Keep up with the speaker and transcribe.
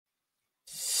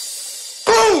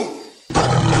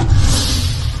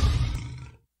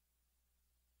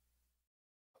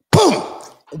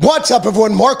What's up,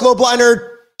 everyone? Marc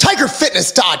Lobliner,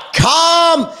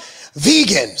 tigerfitness.com.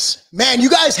 Vegans, man, you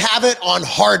guys have it on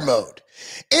hard mode.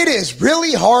 It is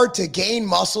really hard to gain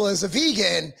muscle as a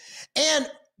vegan, and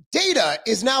data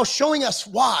is now showing us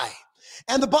why.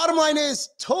 And the bottom line is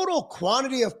total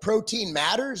quantity of protein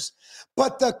matters,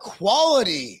 but the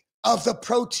quality of the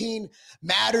protein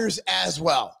matters as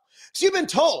well. So you've been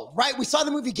told, right? We saw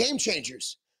the movie Game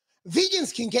Changers.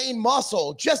 Vegans can gain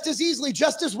muscle just as easily,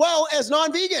 just as well as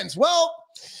non-vegans. Well,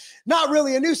 not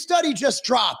really. A new study just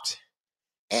dropped,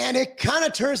 and it kind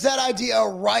of turns that idea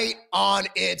right on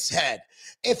its head.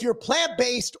 If you're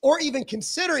plant-based or even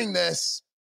considering this,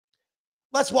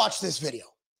 let's watch this video.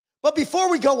 But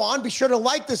before we go on, be sure to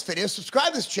like this video, subscribe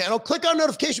to this channel, click on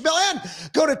notification bell, and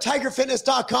go to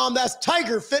tigerfitness.com. That's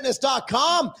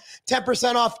tigerfitness.com.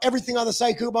 10% off everything on the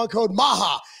site. Coupon code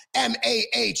MAHA,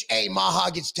 M-A-H-A,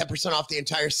 MAHA gets 10% off the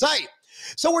entire site.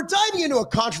 So we're diving into a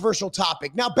controversial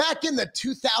topic. Now, back in the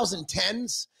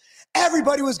 2010s,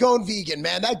 everybody was going vegan,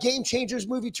 man. That Game Changers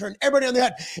movie turned everybody on their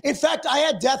head. In fact, I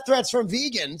had death threats from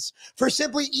vegans for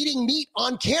simply eating meat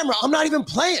on camera. I'm not even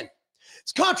playing.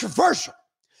 It's controversial.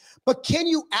 But can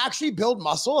you actually build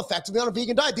muscle effectively on a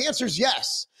vegan diet? The answer is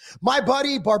yes. My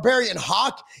buddy, Barbarian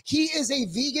Hawk, he is a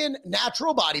vegan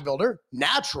natural bodybuilder,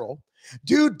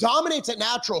 Dude dominates at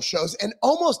natural shows and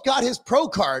almost got his pro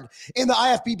card in the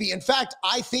IFBB. In fact,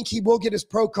 I think he will get his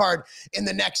pro card in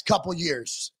the next couple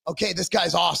years. Okay, this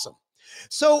guy's awesome.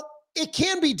 So it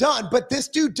can be done, but this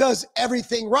dude does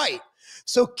everything right.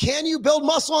 So can you build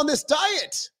muscle on this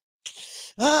diet?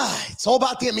 It's all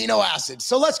about the amino acids.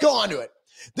 So let's go on to it.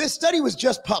 This study was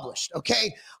just published,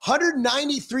 okay?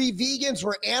 193 vegans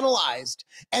were analyzed,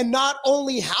 and not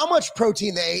only how much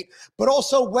protein they ate, but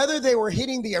also whether they were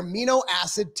hitting the amino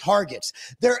acid targets.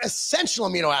 They're essential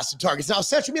amino acid targets. Now,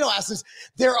 essential amino acids,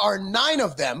 there are 9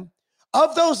 of them.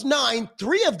 Of those 9,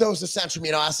 3 of those essential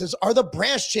amino acids are the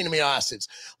branched chain amino acids: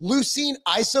 leucine,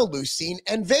 isoleucine,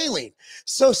 and valine.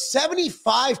 So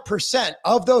 75%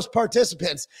 of those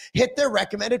participants hit their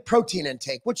recommended protein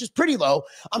intake, which is pretty low.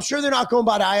 I'm sure they're not going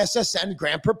by ISSN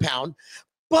gram per pound,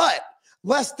 but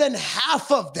less than half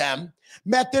of them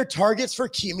met their targets for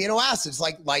key amino acids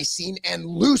like lysine and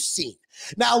leucine.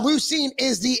 Now, leucine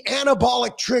is the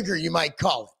anabolic trigger, you might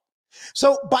call it.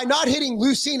 So by not hitting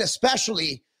leucine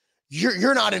especially,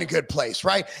 you're not in a good place,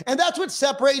 right? And that's what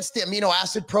separates the amino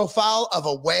acid profile of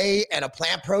a whey and a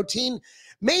plant protein,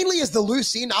 mainly is the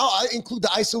leucine. I'll include the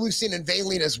isoleucine and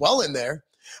valine as well in there.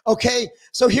 Okay,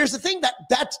 so here's the thing,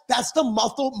 that's the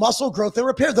muscle growth and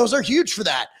repair. Those are huge for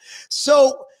that.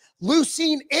 So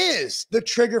leucine is the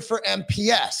trigger for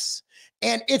MPS,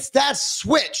 and it's that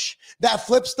switch that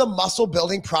flips the muscle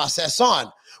building process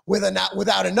on.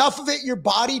 Without enough of it, your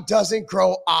body doesn't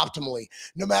grow optimally,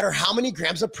 no matter how many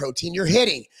grams of protein you're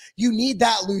hitting. You need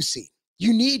that leucine.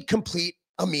 You need complete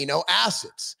amino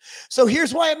acids. So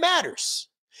here's why it matters.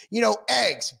 You know,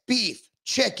 eggs, beef,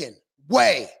 chicken,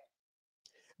 whey,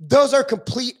 those are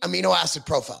complete amino acid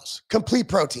profiles, complete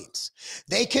proteins.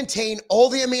 They contain all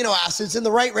the amino acids in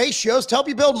the right ratios to help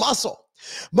you build muscle.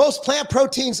 Most plant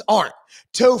proteins aren't.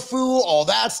 Tofu, all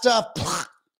that stuff,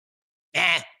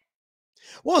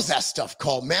 What was that stuff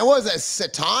called, man? What was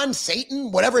that?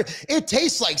 Satan, whatever. It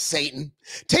tastes like Satan.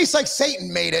 Tastes like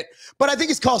Satan made it, but I think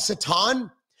it's called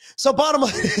seitan. So bottom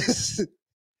line is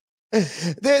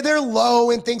they're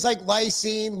low in things like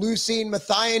lysine, leucine,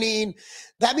 methionine.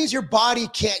 That means your body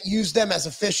can't use them as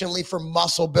efficiently for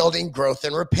muscle building, growth,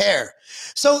 and repair.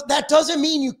 So that doesn't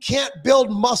mean you can't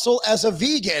build muscle as a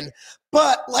vegan,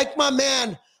 but like my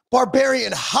man,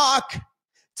 Barbarian Hawk,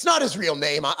 it's not his real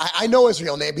name. I know his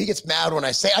real name, but he gets mad when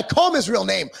I call him his real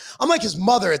name. I'm like his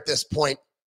mother at this point.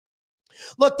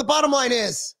 Look, the bottom line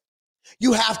is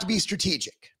you have to be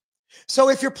strategic. So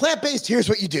if you're plant-based, here's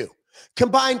what you do.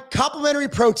 Combine complementary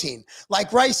protein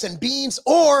like rice and beans,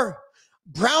 or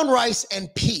brown rice and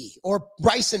pea, or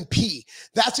rice and pea.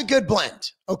 That's a good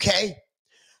blend, okay?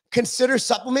 Consider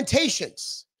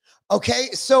supplementations, okay?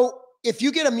 So if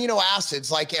you get amino acids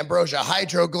like ambrosia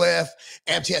hydroglyph,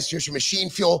 MTS nutrient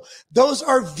machine fuel, those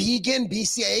are vegan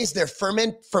BCAAs. They're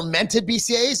fermented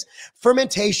BCAAs,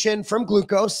 fermentation from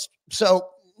glucose. So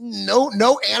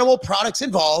no animal products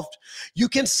involved. You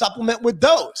can supplement with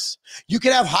those. You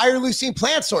can have higher leucine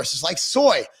plant sources like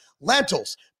soy,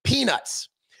 lentils, peanuts.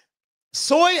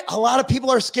 Soy, a lot of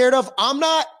people are scared of. I'm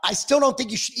not. I still don't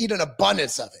think you should eat an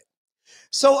abundance of it.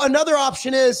 So another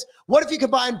option is, what if you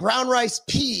combine brown rice,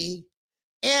 pea,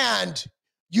 and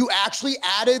you actually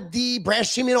added the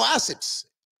branched chain amino acids,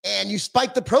 and you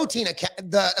spike the protein,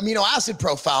 the amino acid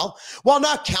profile, while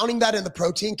not counting that in the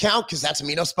protein count, because that's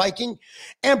amino spiking.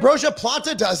 Ambrosia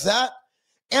planta does that.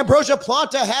 Ambrosia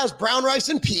planta has brown rice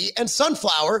and pea and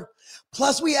sunflower.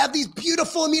 Plus, we have these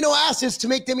beautiful amino acids to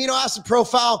make the amino acid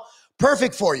profile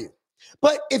perfect for you.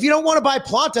 But if you don't want to buy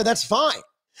planta, that's fine.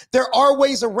 There are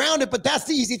ways around it, but that's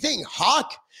the easy thing.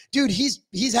 Hawk, dude,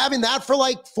 he's having that for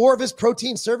like 4 of his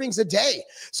protein servings a day.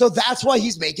 So that's why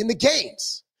he's making the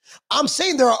gains. I'm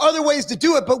saying there are other ways to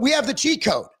do it, but we have the cheat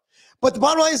code. But the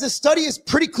bottom line is the study is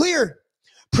pretty clear.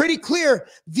 Pretty clear.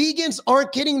 Vegans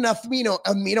aren't getting enough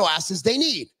amino acids they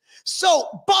need.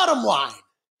 So bottom line,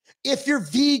 if you're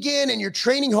vegan and you're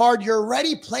training hard, you're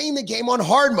already playing the game on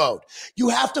hard mode. You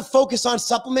have to focus on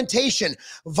supplementation,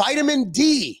 vitamin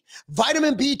D,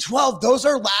 vitamin B12. Those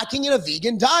are lacking in a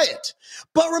vegan diet.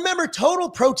 But remember, total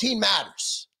protein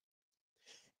matters.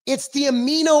 It's the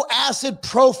amino acid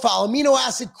profile, amino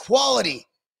acid quality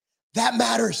that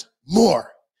matters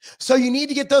more. So you need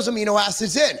to get those amino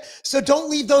acids in. So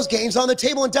don't leave those gains on the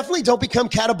table, and definitely don't become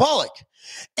catabolic.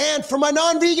 And for my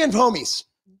non-vegan homies,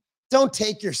 don't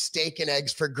take your steak and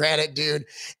eggs for granted, dude.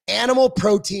 Animal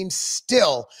proteins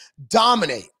still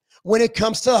dominate when it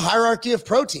comes to the hierarchy of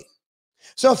protein.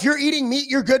 So if you're eating meat,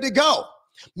 you're good to go.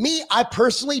 Me, I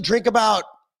personally drink about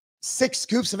 6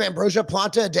 scoops of Ambrosia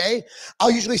planta a day. I'll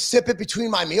usually sip it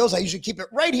between my meals. I usually keep it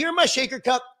right here in my shaker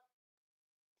cup.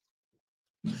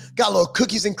 Got a little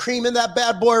cookies and cream in that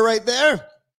bad boy right there.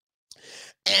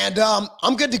 And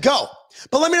I'm good to go.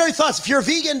 But let me know your thoughts. If you're a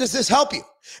vegan, does this help you?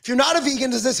 If you're not a vegan,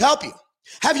 does this help you?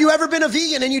 Have you ever been a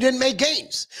vegan and you didn't make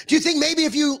gains? Do you think maybe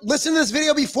if you listened to this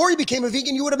video before you became a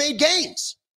vegan, you would have made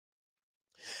gains?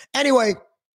 Anyway,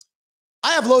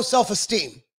 I have low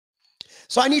self-esteem.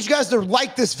 So I need you guys to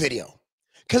like this video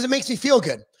because it makes me feel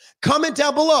good. Comment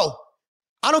down below.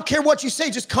 I don't care what you say.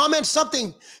 Just comment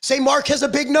something. Say Mark has a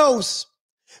big nose.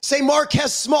 Say Mark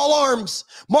has small arms.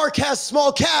 Mark has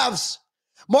small calves.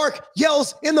 Mark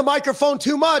yells in the microphone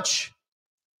too much.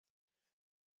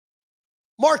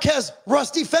 Mark has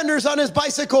rusty fenders on his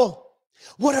bicycle.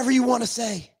 Whatever you want to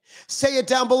say it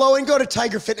down below, and go to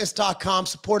tigerfitness.com.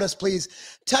 Support us,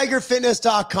 please.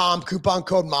 Tigerfitness.com, coupon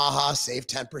code MAHA, save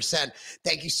 10%.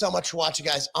 Thank you so much for watching,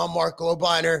 guys. I'm Marc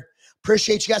Lobliner.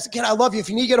 Appreciate you guys. Again, I love you. If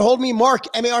you need to get a hold of me, Mark,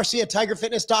 M-A-R-C, at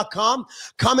tigerfitness.com.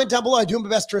 Comment down below. I do my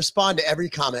best to respond to every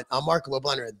comment. I'm Marc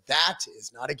Lobliner. That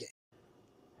is not a game.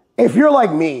 If you're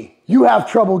like me, you have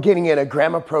trouble getting in a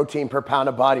gram of protein per pound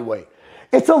of body weight.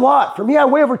 It's a lot. For me, I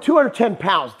weigh over 210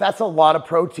 pounds. That's a lot of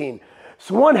protein.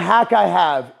 So one hack I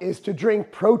have is to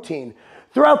drink protein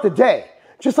throughout the day,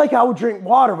 just like I would drink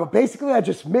water. But basically, I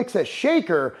just mix a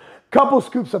shaker, couple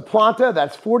scoops of planta,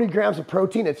 that's 40 grams of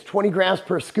protein. It's 20 grams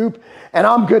per scoop, and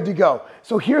I'm good to go.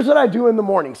 So here's what I do in the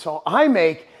morning. So I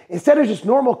make, instead of just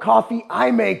normal coffee,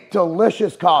 I make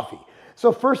delicious coffee.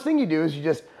 So first thing you do is you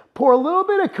just pour a little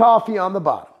bit of coffee on the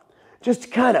bottom, just to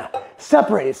kind of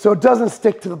separate it so it doesn't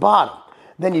stick to the bottom.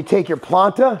 Then you take your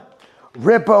planta,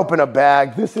 rip open a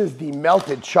bag. This is the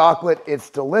melted chocolate. It's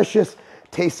delicious,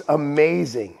 tastes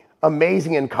amazing,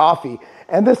 amazing in coffee.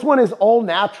 And this one is all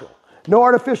natural, no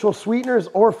artificial sweeteners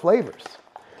or flavors.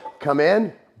 Come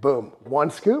in, boom, 1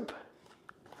 scoop,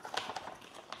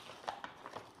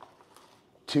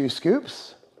 2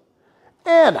 scoops,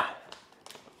 and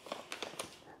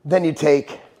then you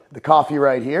take the coffee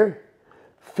right here,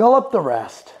 fill up the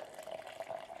rest.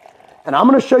 And I'm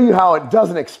going to show you how it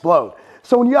doesn't explode.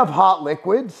 So when you have hot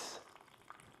liquids,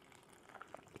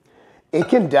 it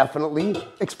can definitely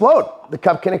explode. The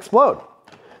cup can explode.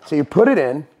 So you put it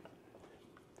in,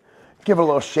 give it a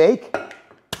little shake,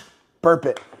 burp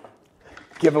it.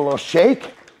 Give it a little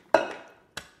shake,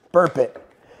 burp it.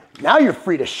 Now you're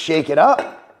free to shake it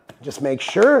up. Just make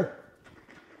sure.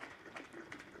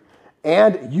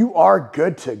 And you are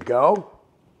good to go.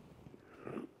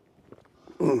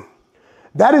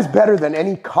 That is better than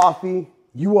any coffee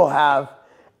you will have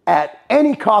at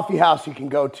any coffee house you can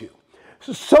go to.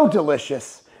 So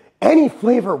delicious. Any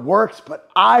flavor works, but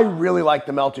I really like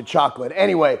the melted chocolate.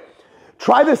 Anyway,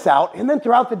 try this out, and then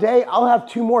throughout the day, I'll have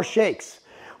 2 more shakes.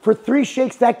 For 3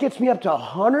 shakes, that gets me up to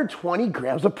 120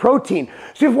 grams of protein.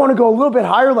 So if you want to go a little bit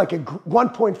higher, like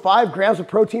 1.5 grams of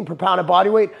protein per pound of body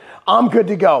weight, I'm good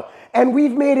to go. And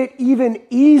we've made it even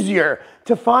easier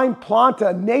to find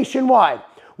planta nationwide.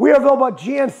 We are available at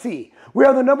GNC. We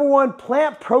are the #1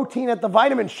 plant protein at the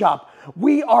Vitamin Shop.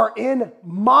 We are in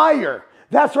Meijer.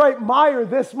 That's right, Meijer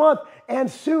this month.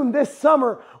 And soon this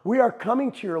summer, we are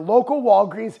coming to your local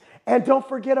Walgreens. And don't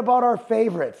forget about our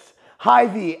favorites,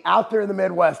 Hy-Vee out there in the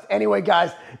Midwest. Anyway,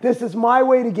 guys, this is my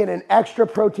way to get an extra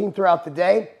protein throughout the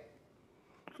day.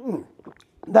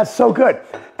 That's so good.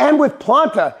 And with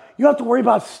planta, you don't have to worry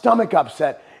about stomach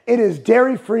upset. It is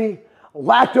dairy-free,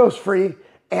 lactose-free,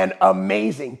 and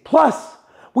amazing. Plus,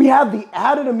 We have the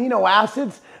added amino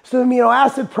acids, so the amino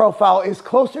acid profile is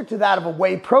closer to that of a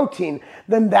whey protein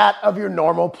than that of your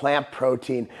normal plant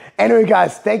protein. Anyway,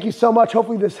 guys, thank you so much.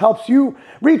 Hopefully this helps you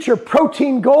reach your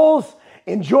protein goals.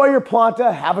 Enjoy your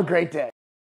planta. Have a great day.